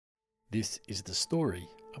This is the story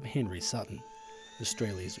of Henry Sutton,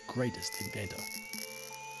 Australia's greatest inventor.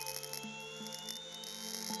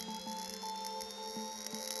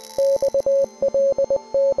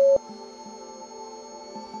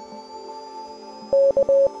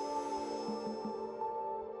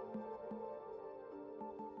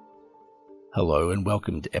 Hello and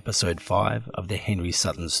welcome to episode 5 of the Henry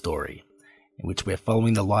Sutton story, in which we're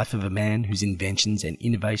following the life of a man whose inventions and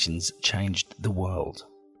innovations changed the world.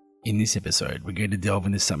 In this episode, we're going to delve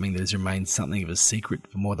into something that has remained something of a secret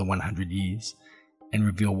for more than 100 years, and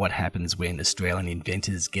reveal what happens when Australian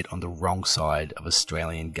inventors get on the wrong side of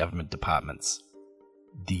Australian government departments.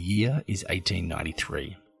 The year is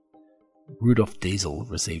 1893. Rudolf Diesel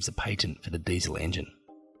receives a patent for the diesel engine.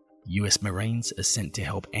 US Marines are sent to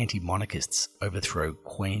help anti-monarchists overthrow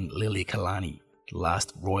Queen Liliuokalani, the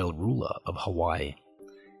last royal ruler of Hawaii.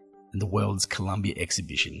 And the World's Columbia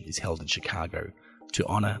exhibition is held in Chicago to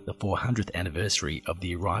honour the 400th anniversary of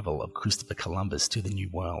the arrival of Christopher Columbus to the New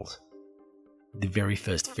World. The very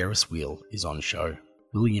first Ferris wheel is on show.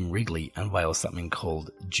 William Wrigley unveils something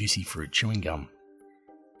called Juicy Fruit Chewing Gum.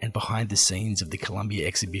 And behind the scenes of the Columbia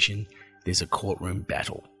exhibition, there's a courtroom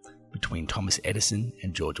battle between Thomas Edison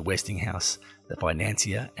and George Westinghouse, the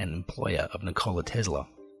financier and employer of Nikola Tesla.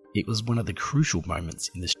 It was one of the crucial moments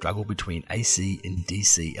in the struggle between AC and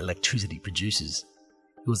DC electricity producers.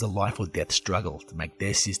 It was a life or death struggle to make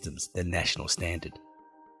their systems the national standard.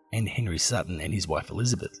 And Henry Sutton and his wife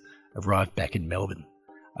Elizabeth arrived back in Melbourne.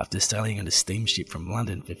 After sailing on a steamship from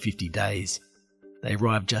London for 50 days, they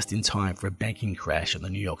arrived just in time for a banking crash on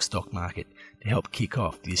the New York stock market to help kick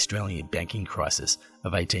off the Australian banking crisis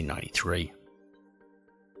of 1893.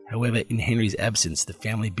 However, in Henry's absence, the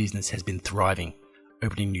family business has been thriving,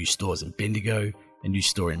 opening new stores in Bendigo, a new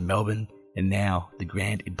store in Melbourne, and now the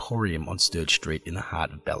Grand Emporium on Sturge Street in the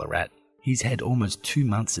heart of Ballarat. He's had almost 2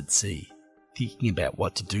 months at sea, thinking about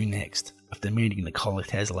what to do next after meeting Nikola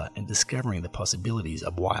Tesla and discovering the possibilities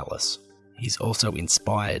of wireless. He's also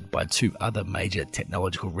inspired by 2 other major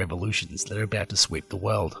technological revolutions that are about to sweep the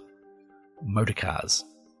world: motorcars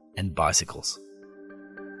and bicycles.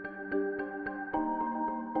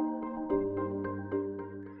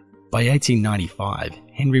 By 1895,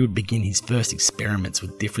 Henry would begin his first experiments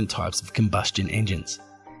with different types of combustion engines,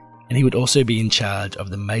 and he would also be in charge of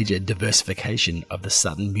the major diversification of the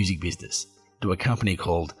Sutton music business to a company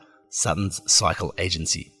called Sutton's Cycle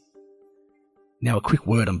Agency. Now a quick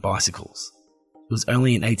word on bicycles. It was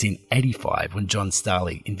only in 1885 when John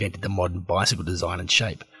Starley invented the modern bicycle design and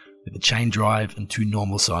shape with a chain drive and 2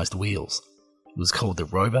 normal-sized wheels. It was called the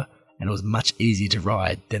Rover, and it was much easier to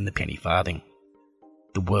ride than the penny farthing.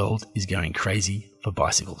 The world is going crazy for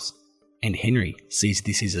bicycles, and Henry sees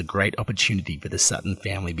this as a great opportunity for the Sutton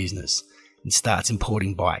family business and starts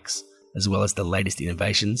importing bikes, as well as the latest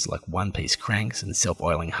innovations like one-piece cranks and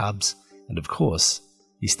self-oiling hubs, and of course,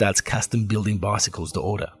 he starts custom building bicycles to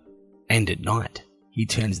order. And at night, he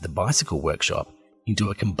turns the bicycle workshop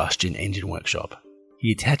into a combustion engine workshop.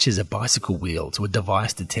 He attaches a bicycle wheel to a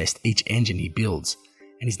device to test each engine he builds,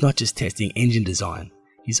 and he's not just testing engine design,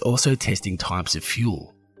 he's also testing types of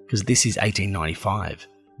fuel, because this is 1895,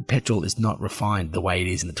 and petrol is not refined the way it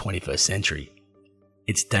is in the 21st century.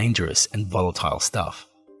 It's dangerous and volatile stuff,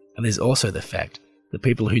 and there's also the fact that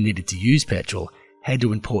people who needed to use petrol had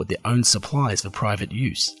to import their own supplies for private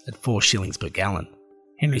use at 4 shillings per gallon.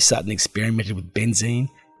 Henry Sutton experimented with benzene,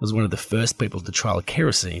 was one of the first people to trial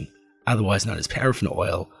kerosene, otherwise known as paraffin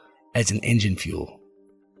oil, as an engine fuel.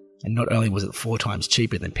 And not only was it 4 times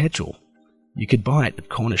cheaper than petrol, you could buy it at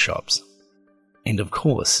corner shops. And of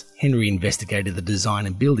course, Henry investigated the design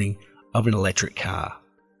and building of an electric car.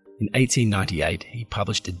 In 1898, he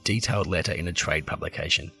published a detailed letter in a trade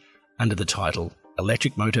publication under the title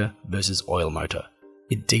Electric Motor versus Oil Motor.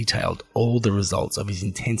 It detailed all the results of his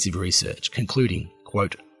intensive research, concluding,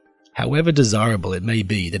 quote, "However desirable it may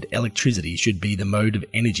be that electricity should be the mode of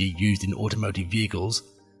energy used in automotive vehicles,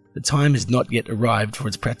 the time has not yet arrived for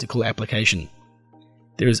its practical application.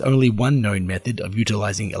 There is only one known method of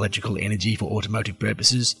utilizing electrical energy for automotive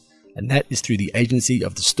purposes, and that is through the agency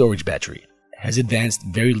of the storage battery. It has advanced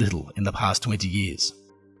very little in the past 20 years.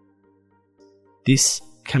 This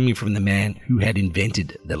coming from the man who had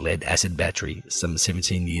invented the lead-acid battery some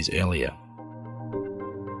 17 years earlier.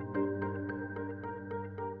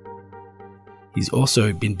 He's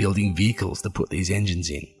also been building vehicles to put these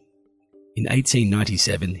engines in. In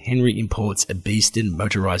 1897, Henry imports a Beeston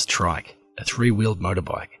motorized trike, a 3-wheeled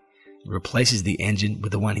motorbike, and replaces the engine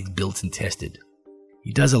with the one he's built and tested.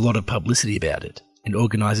 He does a lot of publicity about it and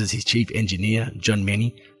organises his chief engineer, John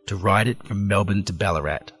Menny, to ride it from Melbourne to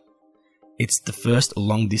Ballarat. It's the first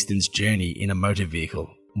long-distance journey in a motor vehicle,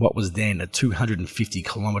 what was then a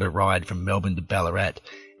 250-kilometre ride from Melbourne to Ballarat,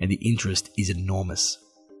 and the interest is enormous.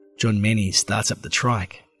 John Menny starts up the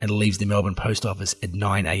trike and leaves the Melbourne post office at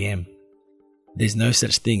 9 a.m. There's no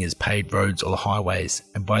such thing as paved roads or highways,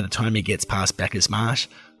 and by the time he gets past Bacchus Marsh,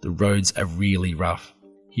 the roads are really rough.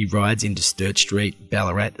 He rides into Sturt Street,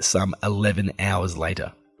 Ballarat, some 11 hours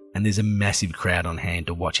later, and there's a massive crowd on hand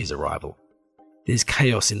to watch his arrival. There's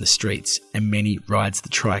chaos in the streets, and Menny rides the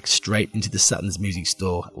trike straight into the Sutton's music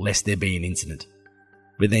store lest there be an incident.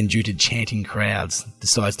 But then, due to chanting crowds,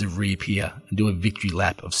 decides to reappear and do a victory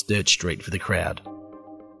lap of Sturt Street for the crowd.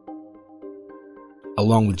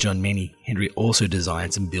 Along with John Menny, Henry also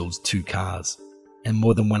designs and builds 2 cars. And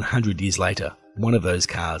more than 100 years later, one of those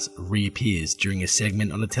cars reappears during a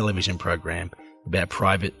segment on a television program about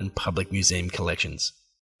private and public museum collections.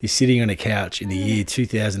 He's sitting on a couch in the year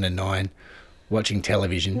 2009, watching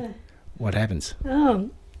television. What happens? I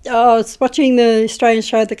was watching the Australian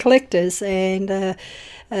show The Collectors, and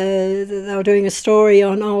they were doing a story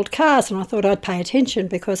on old cars, and I thought I'd pay attention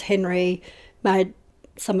because Henry made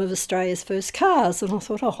some of Australia's first cars, and I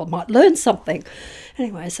thought, I might learn something.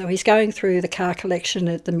 Anyway, so he's going through the car collection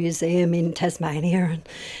at the museum in Tasmania,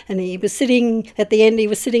 and he was sitting, at the end, he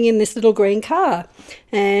was sitting in this little green car,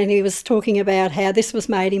 and he was talking about how this was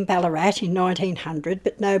made in Ballarat in 1900,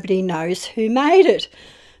 but nobody knows who made it.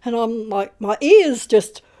 And I'm like, my ears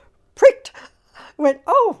just pricked, went,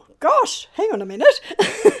 oh gosh, hang on a minute.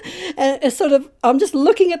 And it's sort of, I'm just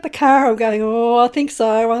looking at the car, I'm going, I think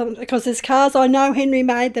so, because there's cars I know Henry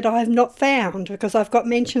made that I have not found because I've got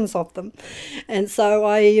mentions of them. And so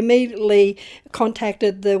I immediately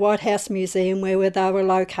contacted the White House Museum where they were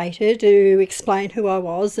located to explain who I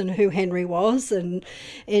was and who Henry was, and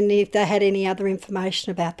if they had any other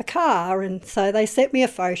information about the car. And so they sent me a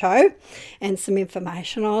photo and some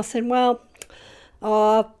information. I said, well,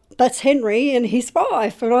 that's Henry and his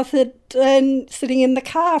wife. And I said, and sitting in the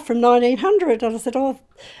car from 1900. And I said,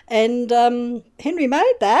 Henry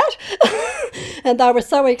made that. And they were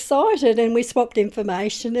so excited, and we swapped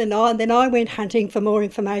information. And then I went hunting for more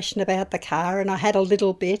information about the car, and I had a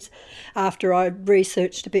little bit after I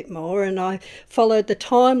researched a bit more, and I followed the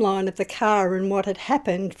timeline of the car and what had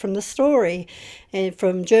happened from the story, and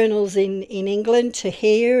from journals in England to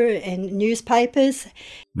here and newspapers.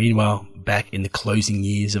 Meanwhile, back in the closing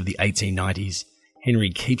years of the 1890s,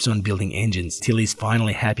 Henry keeps on building engines till he's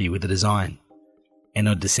finally happy with the design. And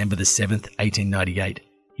on December the 7th, 1898,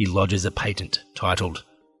 he lodges a patent titled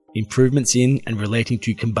Improvements in and Relating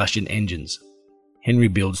to Combustion Engines. Henry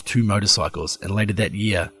builds 2 motorcycles, and later that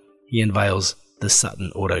year, he unveils the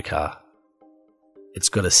Sutton Autocar. It's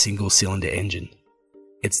got a single-cylinder engine.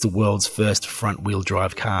 It's the world's first front-wheel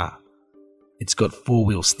drive car. It's got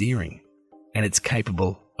 4-wheel steering, and it's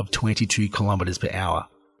capable of 22 kilometres per hour,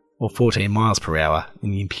 or 14 miles per hour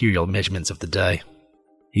in the imperial measurements of the day.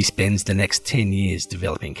 He spends the next 10 years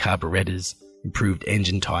developing carburetors, improved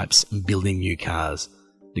engine types, and building new cars,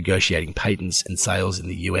 negotiating patents and sales in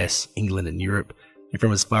the US, England and Europe, and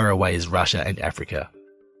from as far away as Russia and Africa.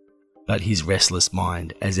 But his restless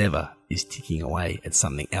mind, as ever, is ticking away at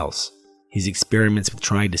something else. His experiments with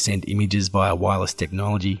trying to send images via wireless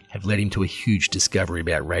technology have led him to a huge discovery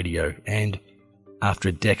about radio, and, after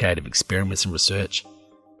a decade of experiments and research,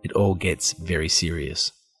 it all gets very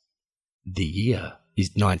serious. The year is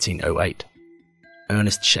 1908.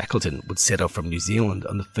 Ernest Shackleton would set off from New Zealand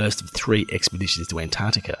on the first of 3 expeditions to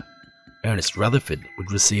Antarctica. Ernest Rutherford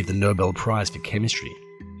would receive the Nobel Prize for Chemistry.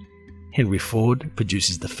 Henry Ford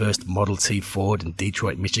produces the first Model T Ford in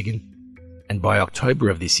Detroit, Michigan. And by October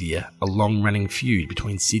of this year, a long-running feud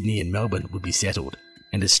between Sydney and Melbourne would be settled,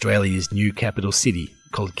 and Australia's new capital city,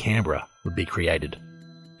 called Canberra, would be created.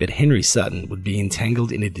 But Henry Sutton would be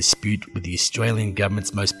entangled in a dispute with the Australian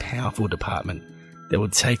government's most powerful department that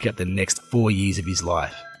would take up the next 4 years of his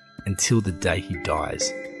life, until the day he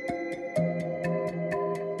dies.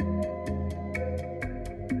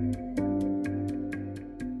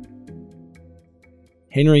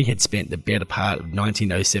 Henry had spent the better part of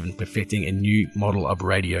 1907 perfecting a new model of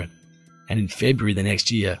radio, and in February the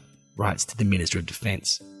next year, writes to the Minister of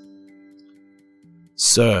Defence.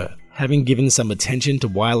 Sir, having given some attention to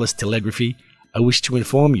wireless telegraphy, I wish to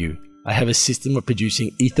inform you I have a system of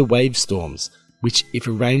producing ether wave storms, which, if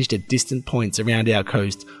arranged at distant points around our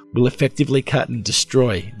coast, will effectively cut and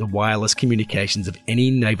destroy the wireless communications of any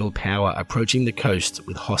naval power approaching the coast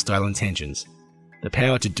with hostile intentions. The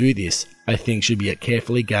power to do this, I think, should be a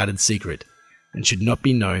carefully guarded secret, and should not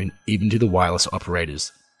be known even to the wireless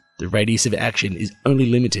operators. The radius of action is only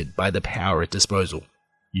limited by the power at disposal.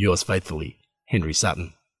 Yours faithfully, Henry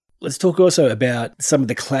Sutton. Let's talk also about some of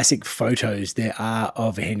the classic photos there are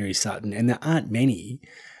of Henry Sutton, and there aren't many.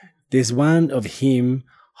 There's one of him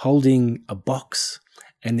holding a box,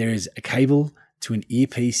 and there is a cable to an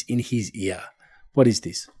earpiece in his ear. What is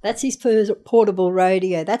this? That's his portable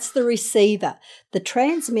radio. That's the receiver. The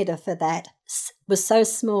transmitter for that was so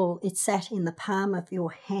small it sat in the palm of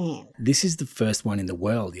your hand. This is the first one in the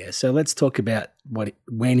world, yeah? So let's talk about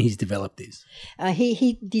when he's developed this.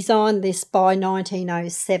 He designed this by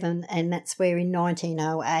 1907, and that's where in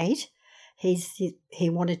 1908 he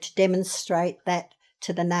wanted to demonstrate that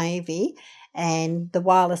to the Navy, and the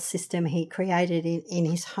wireless system he created in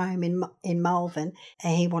his home in Malvern,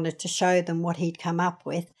 and he wanted to show them what he'd come up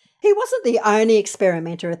with. He wasn't the only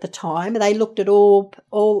experimenter at the time. They looked at all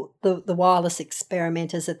the wireless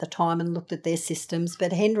experimenters at the time and looked at their systems,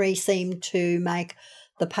 but Henry seemed to make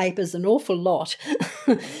the papers an awful lot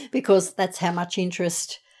because that's how much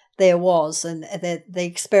interest there was, and the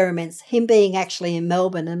experiments, him being actually in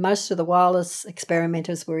Melbourne, and most of the wireless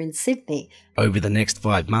experimenters were in Sydney. Over the next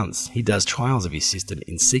 5 months, he does trials of his system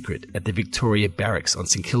in secret at the Victoria Barracks on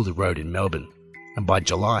St Kilda Road in Melbourne, and by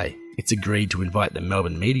July, it's agreed to invite the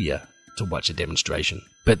Melbourne media to watch a demonstration.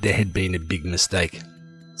 But there had been a big mistake.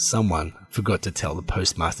 Someone forgot to tell the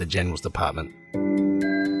Postmaster General's department.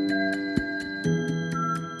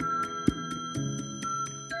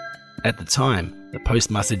 At the time, the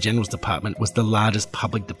Postmaster General's department was the largest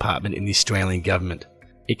public department in the Australian government.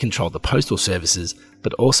 It controlled the postal services,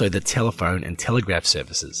 but also the telephone and telegraph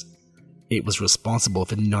services. It was responsible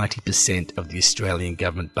for 90% of the Australian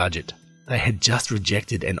government budget. They had just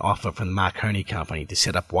rejected an offer from the Marconi Company to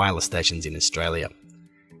set up wireless stations in Australia.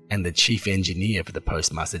 And the chief engineer for the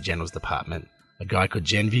Postmaster General's department, a guy called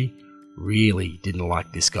Genvy, really didn't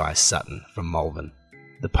like this guy Sutton from Malvern.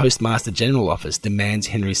 The Postmaster General office demands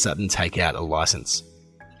Henry Sutton take out a licence,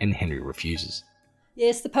 and Henry refuses.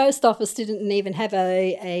 Yes, the post office didn't even have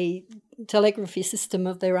a telegraphy system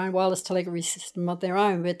of their own, wireless telegraphy system of their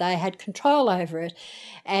own, but they had control over it,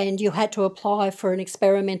 and you had to apply for an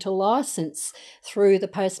experimental licence through the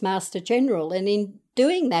Postmaster General, and in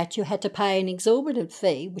doing that you had to pay an exorbitant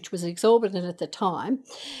fee, which was exorbitant at the time,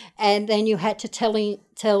 and then you had to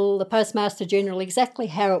tell the Postmaster General exactly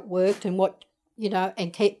how it worked and what,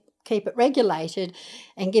 and keep it regulated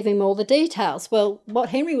and give him all the details. Well, what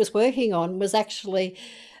Henry was working on was actually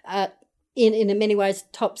in many ways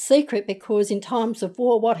top secret, because in times of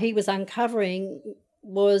war what he was uncovering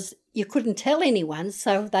was you couldn't tell anyone,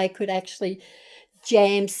 so they could actually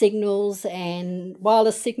jam signals and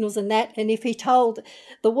wireless signals and that, and if he told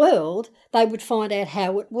the world they would find out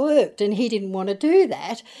how it worked, and he didn't want to do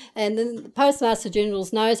that. And then the Postmaster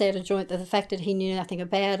General's nose out of joint, the fact that he knew nothing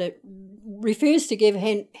about it, refused to give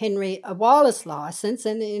Henry a wireless licence,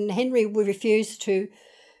 and Henry refused to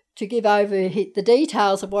give over the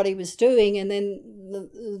details of what he was doing, and then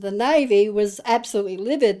the Navy was absolutely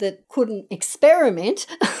livid that couldn't experiment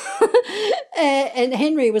and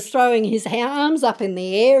Henry was throwing his arms up in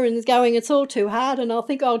the air and going, it's all too hard and I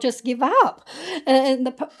think I'll just give up. And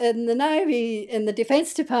the Navy and the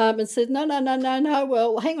Defence Department said, no,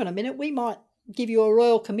 well, hang on a minute, we might give you a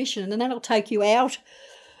Royal Commission and that'll take you out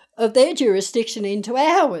of their jurisdiction into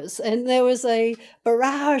ours. And there was a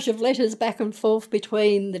barrage of letters back and forth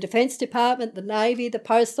between the Defence Department, the Navy, the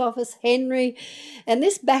Post Office, Henry, and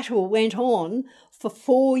this battle went on for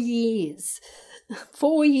 4 years.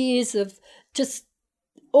 4 years of just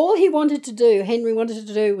all Henry wanted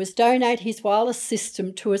to do was donate his wireless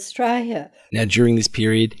system to Australia. Now, during this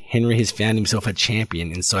period, Henry has found himself a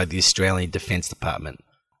champion inside the Australian Defence Department.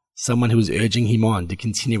 Someone who was urging him on to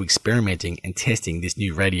continue experimenting and testing this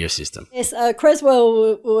new radio system. Yes,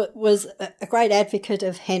 Creswell was a great advocate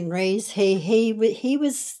of Henry's. He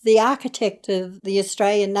was the architect of the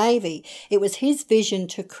Australian Navy. It was his vision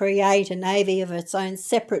to create a navy of its own,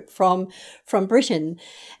 separate from Britain.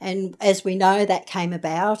 And as we know, that came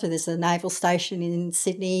about. There's a naval station in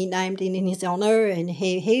Sydney named in his honour, and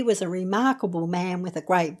he was a remarkable man with a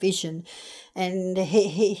great vision. And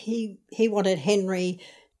he wanted Henry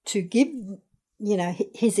to give,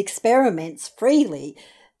 his experiments freely,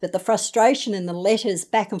 but the frustration and the letters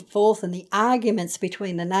back and forth and the arguments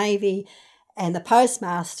between the Navy and the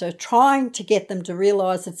Postmaster, trying to get them to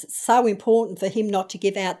realise it's so important for him not to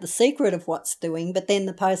give out the secret of what's doing, but then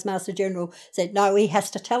the Postmaster General said, no, he has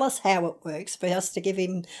to tell us how it works for us to give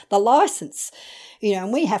him the licence,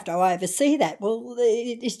 and we have to oversee that. Well,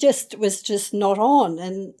 it was just not on,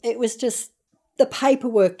 and it was just, the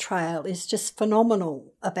paperwork trail is just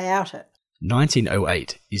phenomenal about it.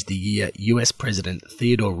 1908 is the year US President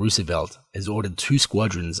Theodore Roosevelt has ordered 2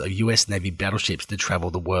 squadrons of US Navy battleships to travel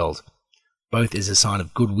the world, both as a sign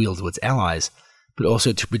of goodwill to its allies, but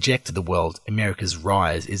also to project to the world America's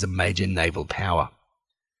rise as a major naval power.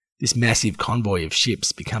 This massive convoy of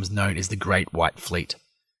ships becomes known as the Great White Fleet.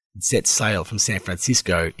 It sets sail from San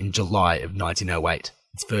Francisco in July of 1908,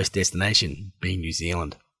 its first destination being New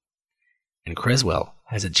Zealand. And Creswell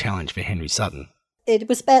has a challenge for Henry Sutton. It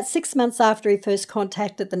was about 6 months after he first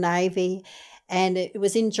contacted the Navy, and it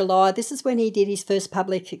was in July. This is when he did his first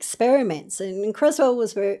public experiments, and Creswell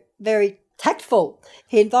was very, very tactful.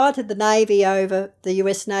 He invited the Navy over, the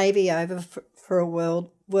US Navy over for a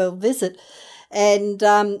world visit, and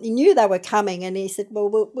he knew they were coming, and he said,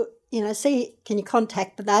 well, see, can you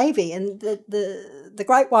contact the Navy? And the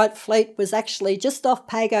Great White Fleet was actually just off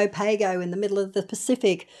Pago Pago in the middle of the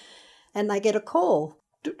Pacific, and they get a call.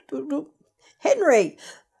 Henry,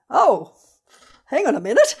 oh, hang on a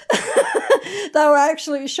minute. They were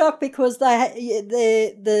actually shocked because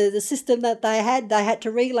the system that they had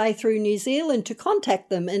to relay through New Zealand to contact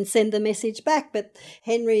them and send the message back, but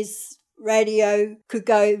Henry's radio could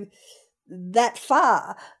go that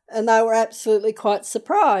far, and they were absolutely quite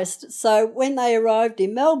surprised. So when they arrived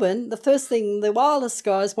in Melbourne, the first thing the wireless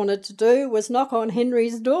guys wanted to do was knock on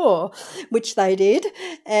Henry's door, which they did,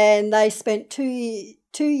 and they spent 2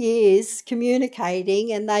 years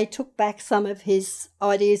communicating, and they took back some of his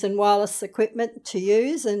ideas and wireless equipment to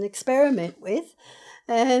use and experiment with,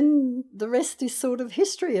 and the rest is sort of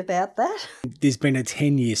history about that. There's been a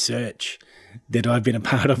 10-year search that I've been a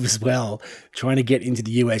part of as well, trying to get into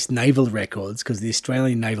the US naval records, because the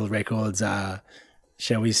Australian naval records are,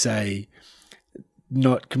 shall we say,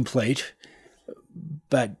 not complete.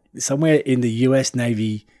 But somewhere in the US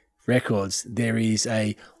Navy records, there is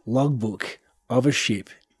a logbook of a ship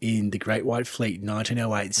in the Great White Fleet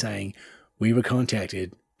 1908 saying, we were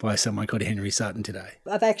contacted by someone called Henry Sutton today.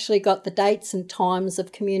 I've actually got the dates and times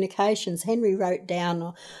of communications. Henry wrote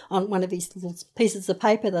down on one of his little pieces of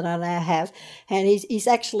paper that I now have, and he's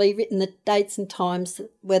actually written the dates and times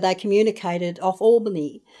where they communicated off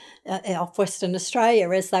Albany, off Western Australia,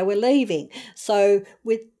 as they were leaving. So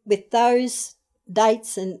with those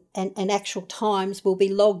dates and actual times will be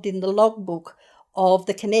logged in the logbook of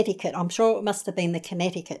the Connecticut. I'm sure it must have been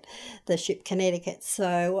the ship Connecticut.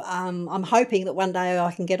 So I'm hoping that one day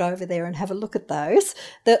I can get over there and have a look at those.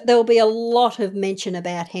 There'll be a lot of mention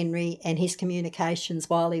about Henry and his communications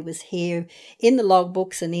while he was here in the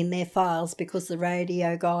logbooks and in their files, because the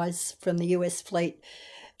radio guys from the US fleet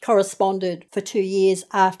corresponded for 2 years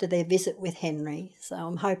after their visit with Henry. So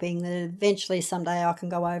I'm hoping that eventually someday I can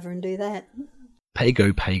go over and do that.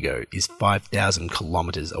 Pago Pago is 5,000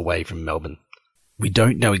 kilometres away from Melbourne. We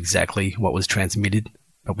don't know exactly what was transmitted,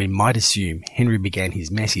 but we might assume Henry began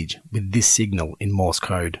his message with this signal in Morse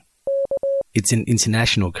code. It's an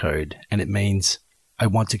international code, and it means, I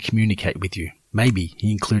want to communicate with you. Maybe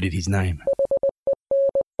he included his name.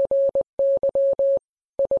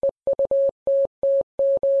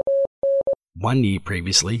 One year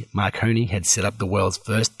previously, Marconi had set up the world's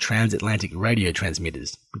first transatlantic radio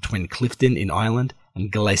transmitters between Clifton in Ireland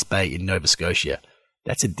and Glace Bay in Nova Scotia.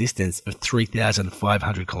 That's a distance of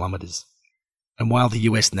 3,500 kilometres. And while the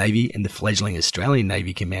US Navy and the fledgling Australian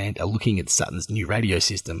Navy Command are looking at Sutton's new radio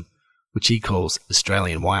system, which he calls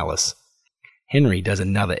Australian Wireless, Henry does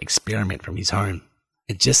another experiment from his home.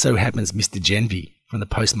 It just so happens Mr. Genvy from the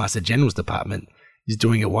Postmaster General's Department is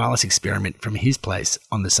doing a wireless experiment from his place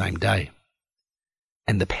on the same day.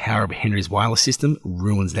 And the power of Henry's wireless system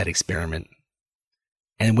ruins that experiment.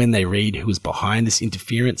 And when they read who is behind this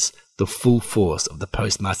interference, the full force of the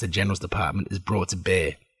Postmaster General's Department is brought to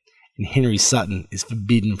bear, and Henry Sutton is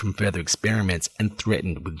forbidden from further experiments and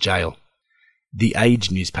threatened with jail. The Age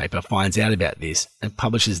newspaper finds out about this and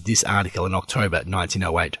publishes this article in October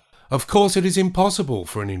 1908. Of course, it is impossible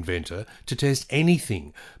for an inventor to test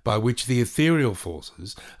anything by which the ethereal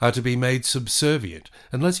forces are to be made subservient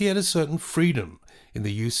unless he had a certain freedom in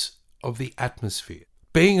the use of the atmosphere.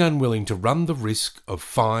 Being unwilling to run the risk of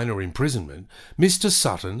fine or imprisonment, Mr.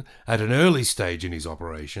 Sutton, at an early stage in his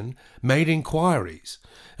operation, made inquiries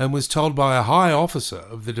and was told by a high officer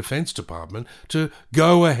of the Defence Department to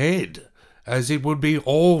go ahead, as it would be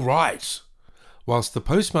all right, whilst the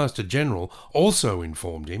Postmaster General also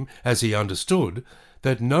informed him, as he understood,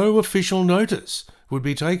 that no official notice would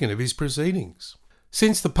be taken of his proceedings.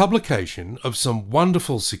 Since the publication of some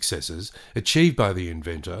wonderful successes achieved by the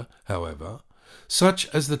inventor, however, such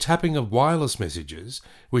as the tapping of wireless messages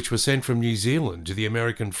which were sent from New Zealand to the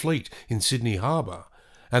American fleet in Sydney Harbour,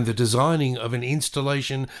 and the designing of an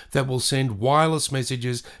installation that will send wireless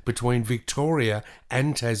messages between Victoria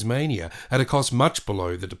and Tasmania at a cost much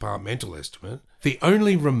below the departmental estimate, the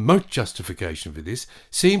only remote justification for this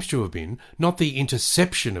seems to have been not the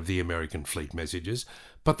interception of the American fleet messages,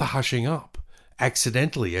 but the hushing up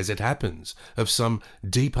accidentally as it happens, of some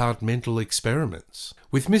departmental experiments.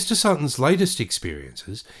 With Mr. Sutton's latest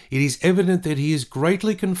experiences, it is evident that he is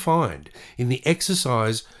greatly confined in the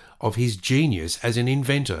exercise of his genius as an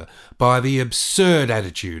inventor by the absurd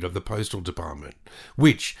attitude of the Postal Department,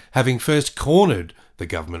 which, having first cornered the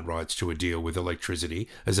government rights to a deal with electricity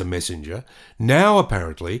as a messenger, now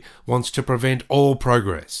apparently wants to prevent all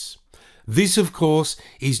progress. This, of course,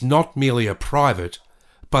 is not merely a private,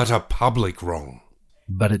 but a public wrong.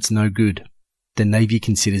 But it's no good. The Navy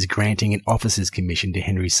considers granting an officer's commission to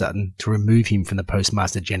Henry Sutton to remove him from the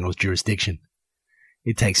Postmaster General's jurisdiction.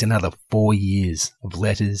 It takes another 4 years of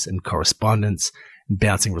letters and correspondence and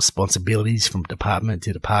bouncing responsibilities from department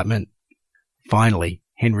to department. Finally,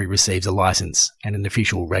 Henry receives a license and an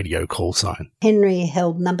official radio call sign. Henry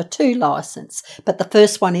held number 2 licence, but the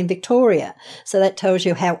first one in Victoria, so that tells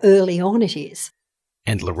you how early on it is.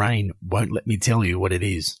 And Lorraine won't let me tell you what it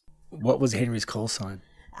is. What was Henry's call sign?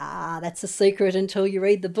 That's a secret until you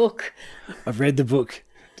read the book. I've read the book.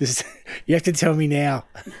 You have to tell me now.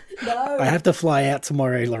 No. I have to fly out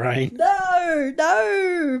tomorrow, Lorraine.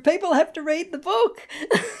 No. People have to read the book.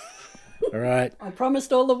 All right. I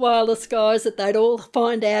promised all the wireless guys that they'd all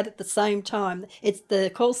find out at the same time. It's the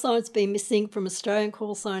call sign's been missing from Australian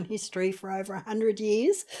call sign history for over 100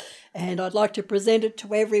 years, and I'd like to present it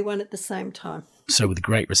to everyone at the same time. So with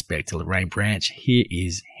great respect to Lorraine Branch, here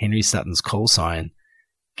is Henry Sutton's call sign,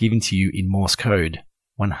 given to you in Morse code,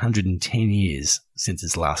 110 years since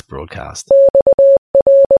its last broadcast.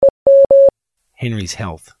 Henry's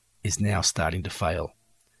health is now starting to fail.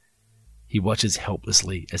 He watches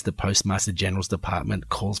helplessly as the Postmaster General's department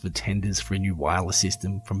calls for tenders for a new wireless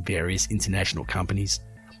system from various international companies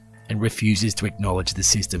and refuses to acknowledge the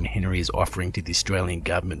system Henry is offering to the Australian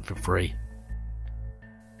government for free.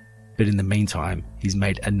 But in the meantime, he's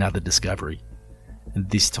made another discovery, and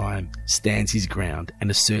this time stands his ground and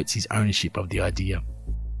asserts his ownership of the idea.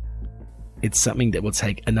 It's something that will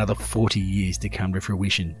take another 40 years to come to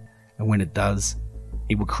fruition, and when it does,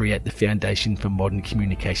 it will create the foundation for modern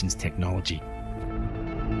communications technology.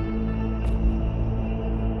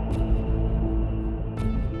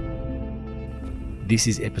 This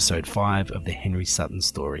is episode 5 of the Henry Sutton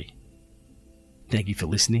story. Thank you for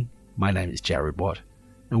listening. My name is Jared Watt,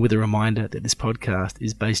 and with a reminder that this podcast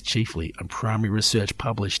is based chiefly on primary research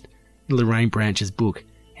published in Lorraine Branch's book,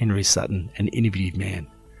 Henry Sutton, An Interviewed Man,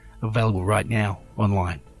 available right now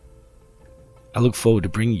online. I look forward to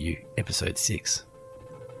bringing you episode 6.